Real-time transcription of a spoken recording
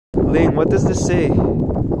Ling, what does this say?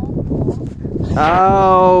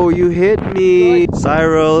 Ow, you hit me.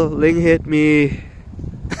 Cyril, Ling hit me.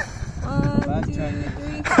 1, 2,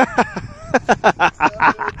 3.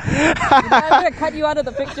 I'm gonna cut you out of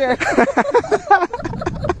the picture.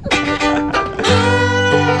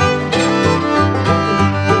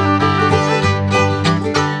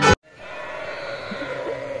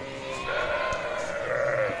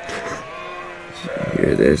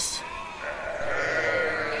 Hear this?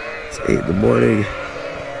 It's 8 in the morning.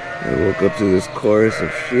 I woke up to this chorus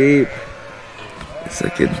of sheep. It's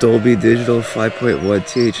like a Dolby Digital 5.1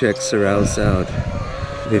 THX surround sound.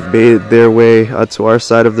 They've made their way out to our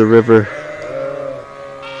side of the river.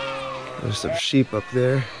 There's some sheep up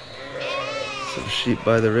there. Some sheep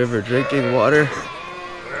by the river drinking water.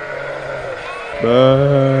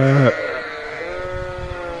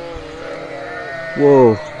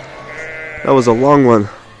 Whoa, that was a long one.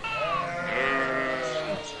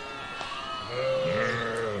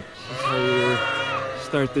 That's how you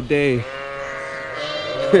start the day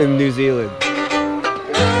in New Zealand.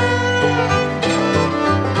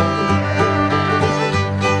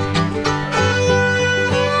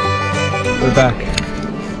 We're back.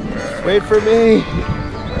 Wait for me!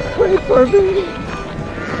 Wait for me!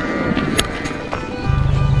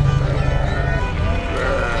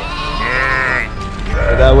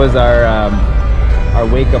 That was our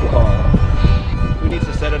wake-up call. Who needs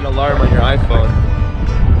to set an alarm on your iPhone?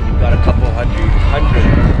 You've got a couple hundred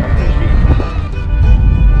sheep.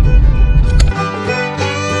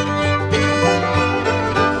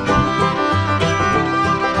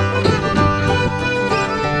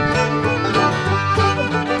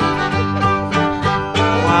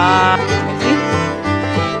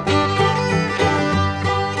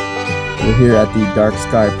 We're here at the Dark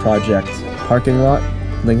Sky Project parking lot.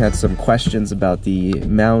 Ling had some questions about the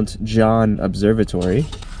Mount John Observatory.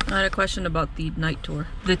 I had a question about the night tour.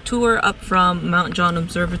 The tour up from Mount John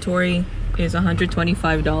Observatory is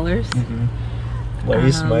 $125. Why are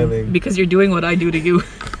you smiling? Because you're doing what I do to you.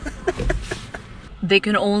 They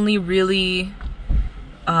can only really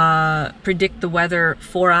predict the weather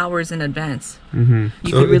 4 hours in advance. You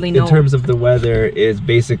can really know. In terms of the weather, is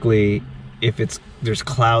basically if there's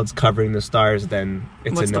clouds covering the stars, then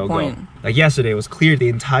it's a no-go. Like yesterday, it was clear the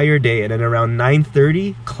entire day, and then around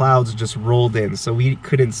 9:30, clouds just rolled in, so we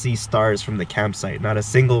couldn't see stars from the campsite, not a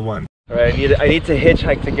single one. All right, I need to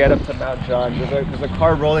hitchhike to get up to Mount John. There's a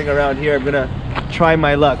car rolling around here. I'm gonna try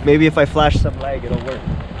my luck. Maybe if I flash some leg, it'll work.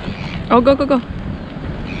 Oh, go, go, go.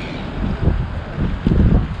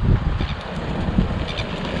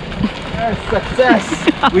 Yes,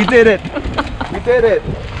 success! We did it! We did it!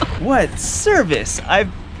 What service?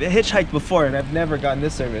 I've hitchhiked before and I've never gotten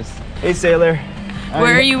this service. Hey sailor.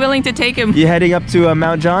 Where are you willing to take him? You heading up to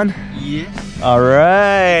Mount John? Yes.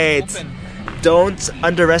 Alright. Don't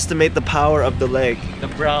underestimate the power of the leg. The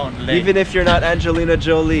brown leg. Even if you're not Angelina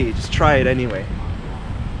Jolie, just try it anyway.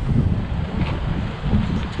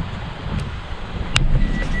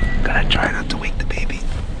 Gotta try not to wake the baby.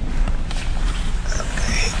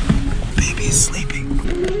 Okay. Baby's sleeping.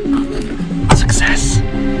 Success.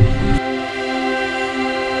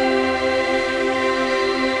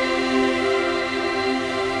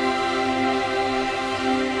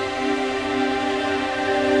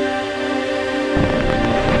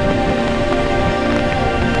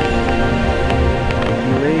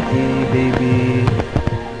 Baby.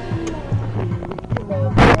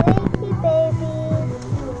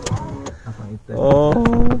 Oh.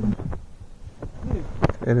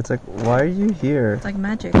 And it's like, why are you here? It's like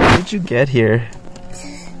magic. How did you get here?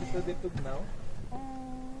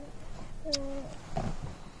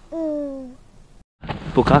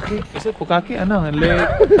 Bukaki? Is it Bukaki? Ano?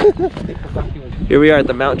 Here we are at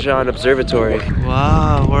the Mount John Observatory.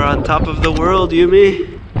 Wow, we're on top of the world,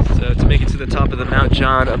 Yumi. So to make it to the top of the Mount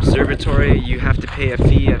John Observatory, you have to pay a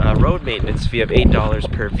fee, a road maintenance fee of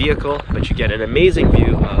 $8 per vehicle, but you get an amazing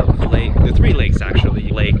view of the three lakes actually.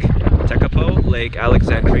 Lake Tekapo, Lake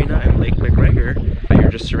Alexandrina, and Lake McGregor.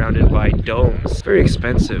 You're just surrounded by domes. Very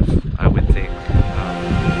expensive, I would think.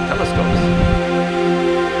 Telescopes.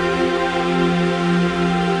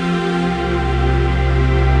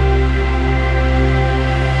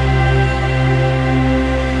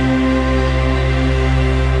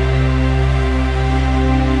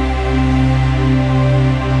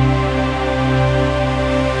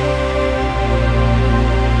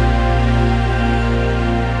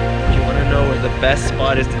 Best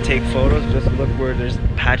spot is to take photos. Just look where there's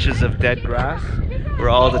patches of dead grass where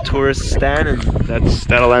all the tourists stand, and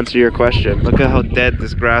that'll answer your question. Look at how dead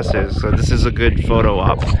this grass is. So this is a good photo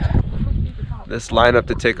op. This lineup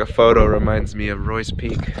to take a photo reminds me of Roy's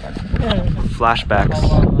Peak. Flashbacks.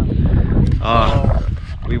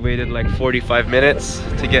 We waited like 45 minutes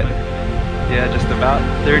to get, yeah, just about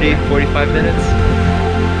 30, 45 minutes.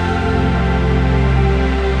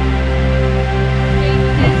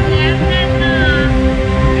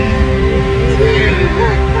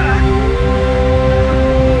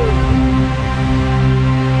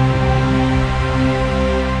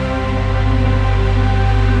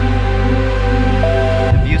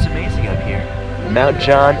 The view's amazing up here. Mount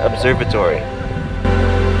John Observatory.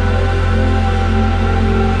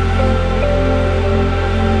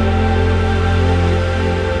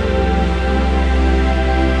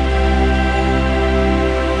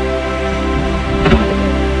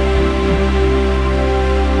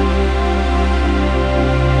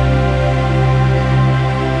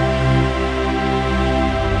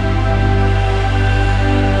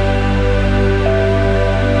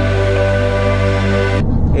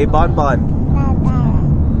 Hey, Bon Bon.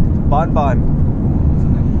 Bon Bon.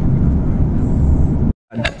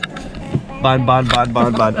 Bon Bon Bon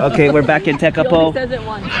Bon Bon. Okay, we're back in Tekapo.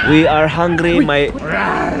 We are hungry. Right.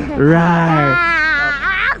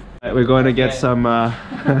 We're going to get some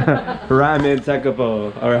Ramen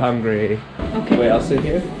Tekapo. Are hungry. Okay. Wait, I'll sit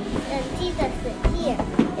here. Jesus is here.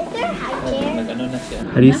 Is there a high chair?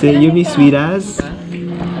 How do you say Yumi? Sweet as?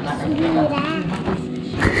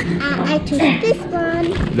 I took this one.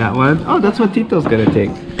 That one? Oh, that's what Tito's gonna take.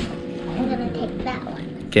 I'm gonna take that one.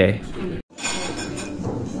 Okay.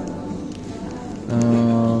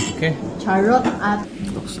 Okay. Charot at...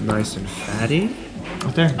 Looks nice and fatty.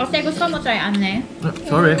 Okay. Ate, gusto mo try ane?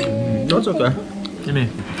 Sorry. No, it's okay. Yumi.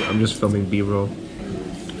 I'm just filming B-roll.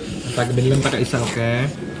 Tagbili lang taka isa, okay?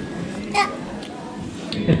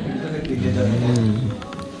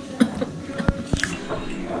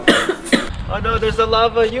 Oh no, there's a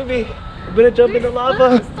lava, Yumi! I'm gonna jump in the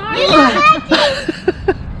lava!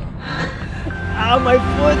 Ow, my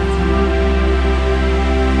foot!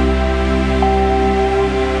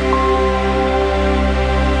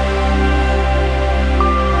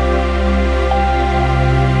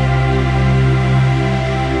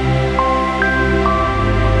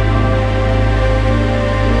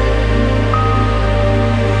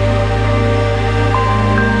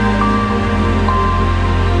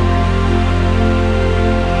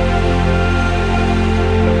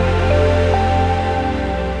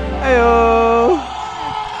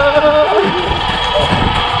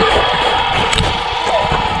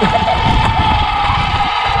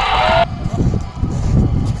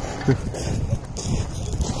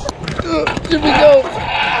 Here we go!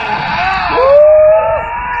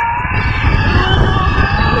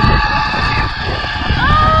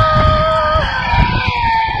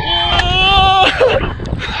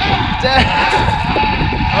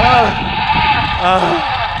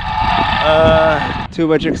 Too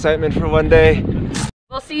much excitement for one day.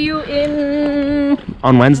 We'll see you in...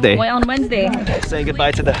 On Wednesday. on Wednesday. Saying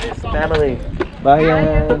goodbye to the family.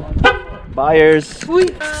 Bye, buyers.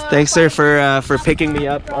 Thanks, sir, for picking me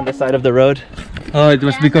up on the side of the road. Oh, it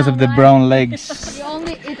was because of the brown legs.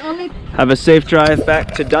 Have a safe drive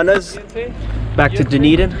back to Dunna's, back to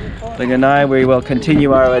Dunedin. Ling and I, we will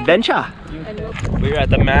continue our adventure. We're at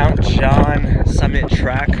the Mount John summit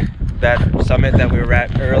track, that summit that we were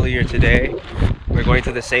at earlier today. We're going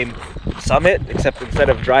to the same summit, except instead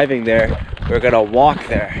of driving there, we're gonna walk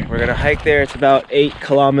there. We're gonna hike there. It's about 8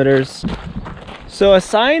 kilometers. So a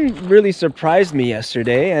sign really surprised me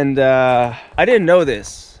yesterday, and I didn't know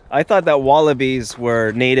this. I thought that wallabies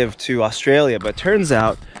were native to Australia, but turns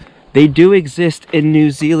out they do exist in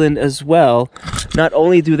New Zealand as well. Not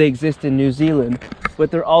only do they exist in New Zealand,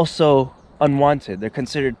 but they're also unwanted. They're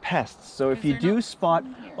considered pests. So if you do spot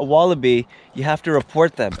a wallaby, you have to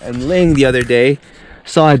report them. And Ling the other day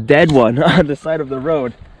saw a dead one on the side of the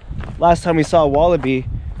road. Last time we saw a wallaby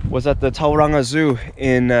was at the Tauranga Zoo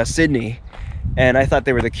in Sydney, and I thought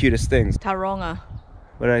they were the cutest things. Tauranga.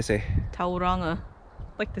 What did I say? Tauranga.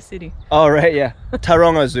 Like the city. Oh, right, yeah.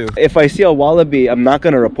 Tauranga Zoo. If I see a wallaby, I'm not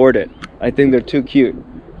gonna report it. I think they're too cute.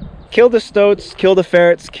 Kill the stoats, kill the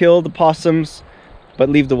ferrets, kill the possums, but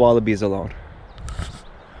leave the wallabies alone.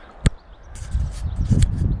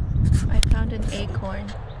 I found an acorn.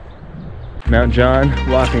 Mount John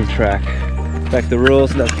walking track. Back the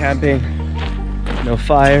rules, no camping, no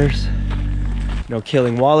fires, no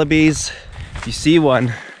killing wallabies. If you see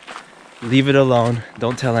one, leave it alone.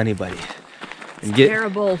 Don't tell anybody. And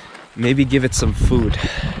Terrible. Maybe give it some food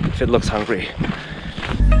if it looks hungry.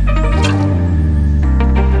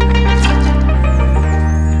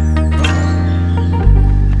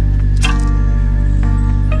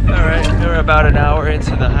 Alright, we're about an hour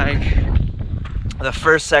into the hike. The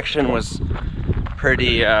first section was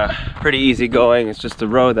pretty easy going. It's just a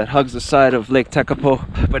road that hugs the side of Lake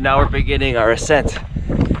Tekapo. But now we're beginning our ascent.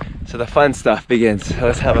 So the fun stuff begins. So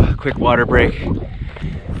let's have a quick water break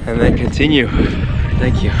and then continue.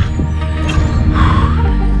 Thank you.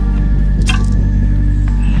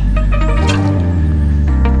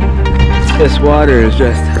 This water is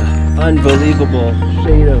just an unbelievable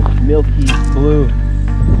shade of milky blue.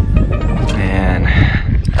 And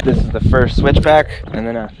this is the first switchback, and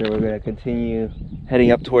then after we're going to continue heading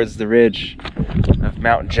up towards the ridge of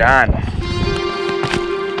Mount John.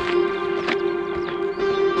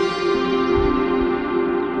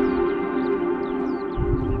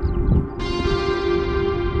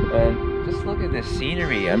 And just look at this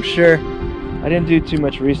scenery. I'm sure I didn't do too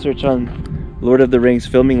much research on Lord of the Rings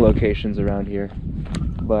filming locations around here,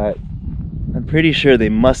 but I'm pretty sure they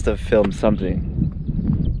must have filmed something.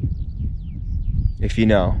 If you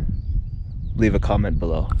know, leave a comment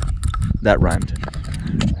below. That rhymed.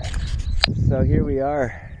 So here we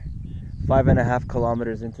are, 5.5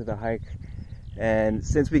 kilometers into the hike, and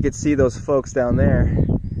since we could see those folks down there,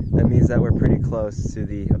 that means that we're pretty close to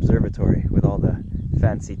the observatory with all the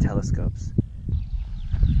fancy telescopes.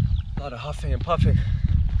 A lot of huffing and puffing.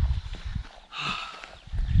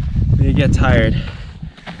 When you get tired,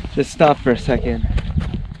 just stop for a second,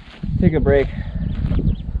 take a break,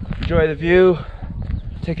 enjoy the view,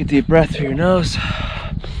 take a deep breath through your nose,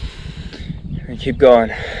 and keep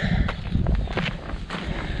going.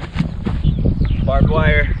 Barbed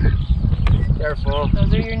wire, careful.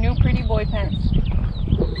 Those are your new pretty boy pants.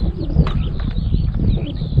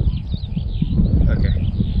 Okay.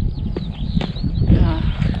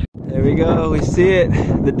 There we go, we see it,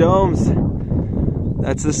 the domes.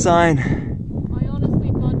 That's the sign. I honestly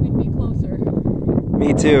thought we'd be closer.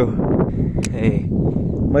 Me too. Hey,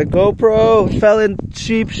 my GoPro fell in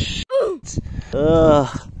cheap shit. Ugh.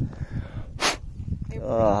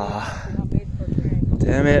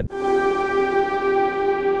 Damn it.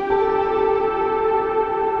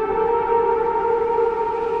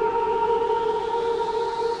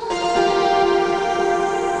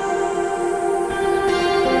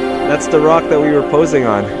 That's the rock that we were posing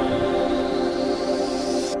on.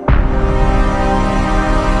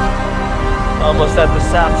 Almost at the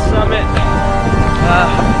south summit.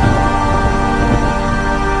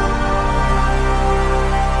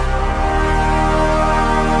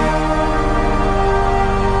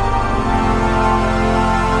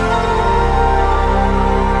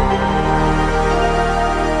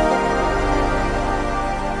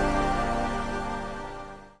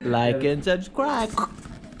 Like and subscribe.